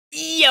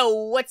Yo,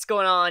 what's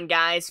going on,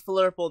 guys?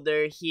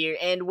 Flurpledur here,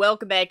 and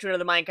welcome back to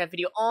another Minecraft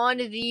video on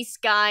the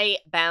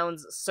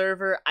Skybounds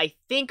server. I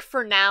think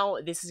for now,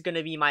 this is going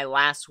to be my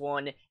last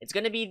one. It's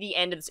going to be the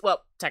end of this,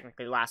 well,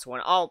 technically the last one.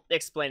 I'll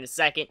explain in a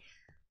second.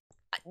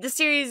 The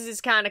series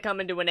is kind of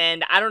coming to an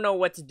end. I don't know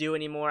what to do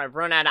anymore. I've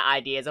run out of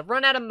ideas. I've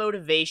run out of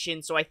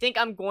motivation, so I think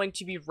I'm going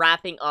to be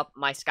wrapping up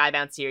my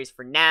Skybounds series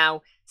for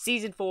now.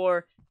 Season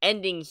 4.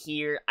 Ending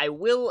here. I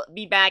will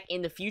be back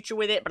in the future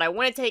with it, but I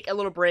want to take a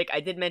little break. I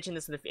did mention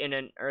this in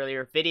an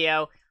earlier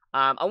video.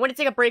 I want to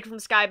take a break from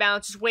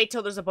Skybounds, just wait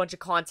till there's a bunch of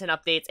content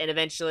updates, and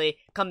eventually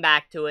come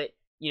back to it,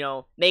 you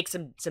know, make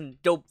some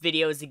dope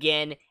videos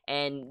again,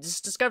 and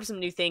just discover some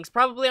new things,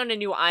 probably on a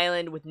new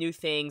island with new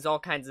things, all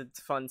kinds of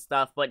fun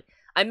stuff, but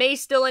I may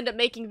still end up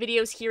making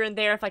videos here and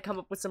there if I come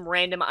up with some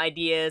random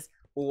ideas,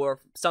 or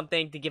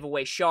something to give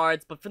away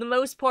shards, but for the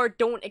most part,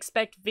 don't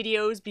expect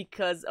videos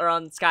because, or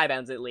on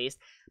Skybounds at least,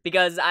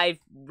 because I've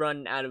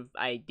run out of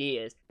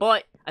ideas.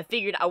 But I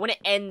figured I want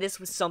to end this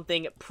with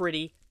something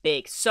pretty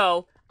big,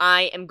 so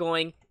I am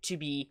going to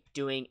be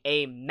doing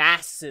a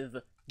massive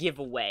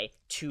giveaway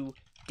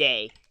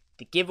today.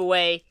 The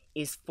giveaway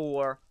is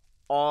for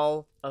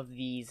all of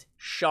these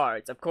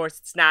shards. Of course,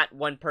 it's not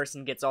one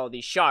person gets all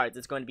these shards.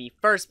 It's going to be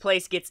first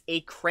place gets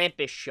a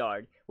Krampus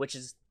shard, which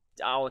is,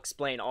 I'll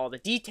explain all the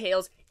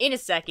details in a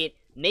second.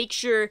 Make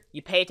sure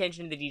you pay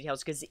attention to the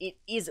details because it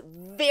is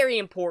very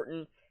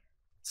important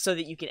so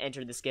that you can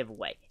enter this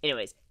giveaway.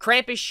 Anyways,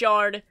 Krampus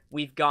shard,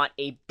 we've got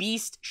a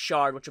Beast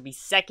shard, which will be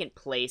second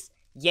place.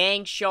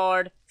 Yang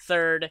shard,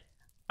 third.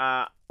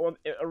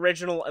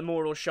 Original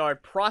Immortal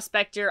shard.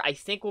 Prospector, I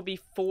think will be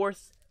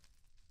fourth.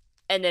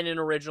 And then an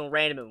original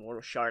random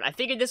immortal shard. I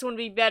figured this one would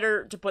be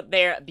better to put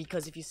there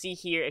because if you see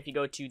here, if you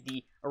go to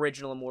the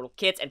original immortal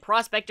kits and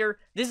prospector,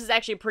 this is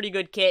actually a pretty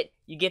good kit.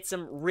 You get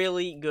some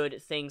really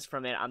good things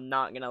from it, I'm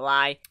not gonna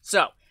lie.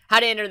 So, how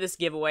to enter this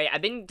giveaway.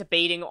 I've been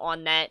debating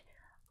on that.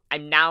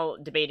 I'm now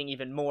debating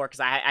even more because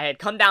I had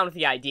come down with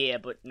the idea,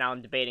 but now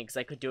I'm debating because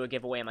I could do a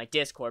giveaway on my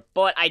Discord.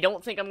 But I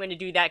don't think I'm going to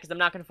do that because I'm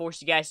not going to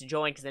force you guys to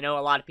join because I know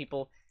a lot of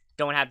people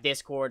don't have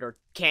Discord or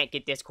can't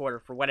get Discord or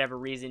for whatever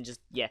reason,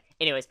 just, yeah.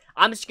 Anyways,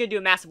 I'm just going to do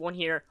a massive one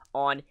here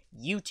on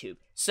YouTube.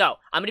 So,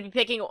 I'm going to be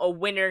picking a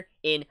winner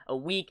in a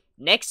week.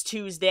 Next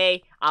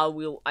Tuesday, I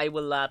will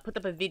put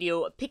up a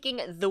video picking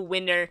the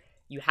winner.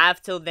 You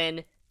have till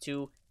then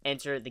to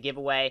enter the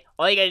giveaway.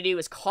 All you got to do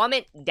is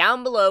comment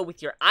down below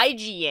with your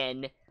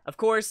IGN. Of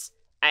course,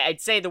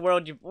 I'd say the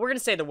world we're going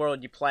to say the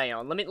world you play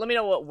on. Let me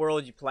know what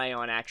world you play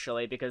on,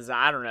 actually, because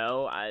I don't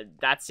know.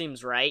 That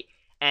seems right.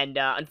 And,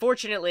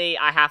 unfortunately,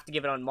 I have to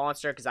give it on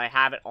Monster because I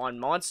have it on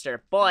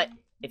Monster. But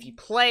if you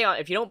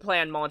don't play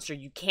on Monster,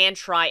 you can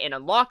try and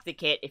unlock the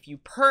kit. If you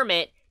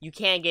permit, you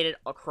can get it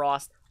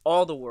across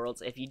all the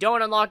worlds. If you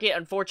don't unlock it,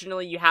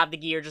 unfortunately, you have the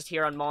gear just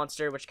here on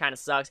Monster, which kind of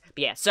sucks. But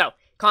yeah, so,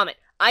 comment,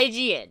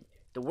 IGN,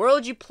 the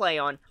world you play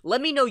on.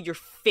 Let me know your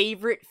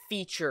favorite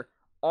feature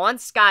on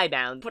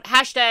Skybounds. Put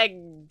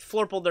hashtag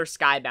Flurpledur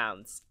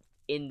Skybounds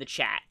in the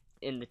chat.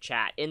 In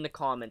the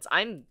comments.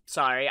 I'm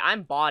sorry,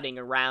 I'm botting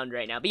around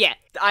right now. But yeah,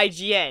 the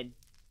IGN.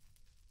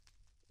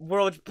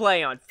 World you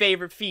play on.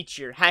 Favorite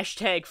feature.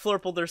 Hashtag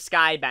Flurpledur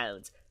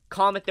Skybounds.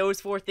 Comment those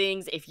 4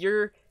 things. If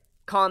your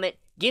comment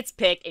gets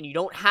picked and you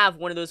don't have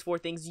one of those 4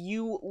 things,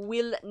 you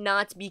will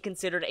not be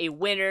considered a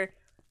winner.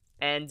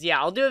 And yeah,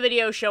 I'll do a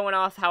video showing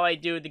off how I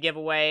do the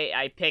giveaway.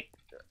 I pick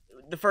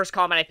the first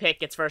comment I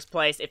pick gets first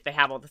place. If they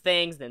have all the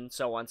things, then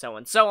so on, so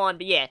on, so on.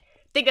 But yeah, I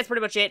think that's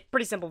pretty much it.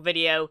 Pretty simple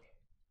video.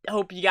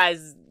 Hope you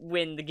guys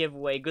win the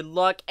giveaway. Good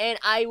luck, and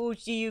I will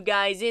see you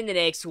guys in the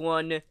next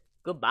one.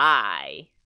 Goodbye.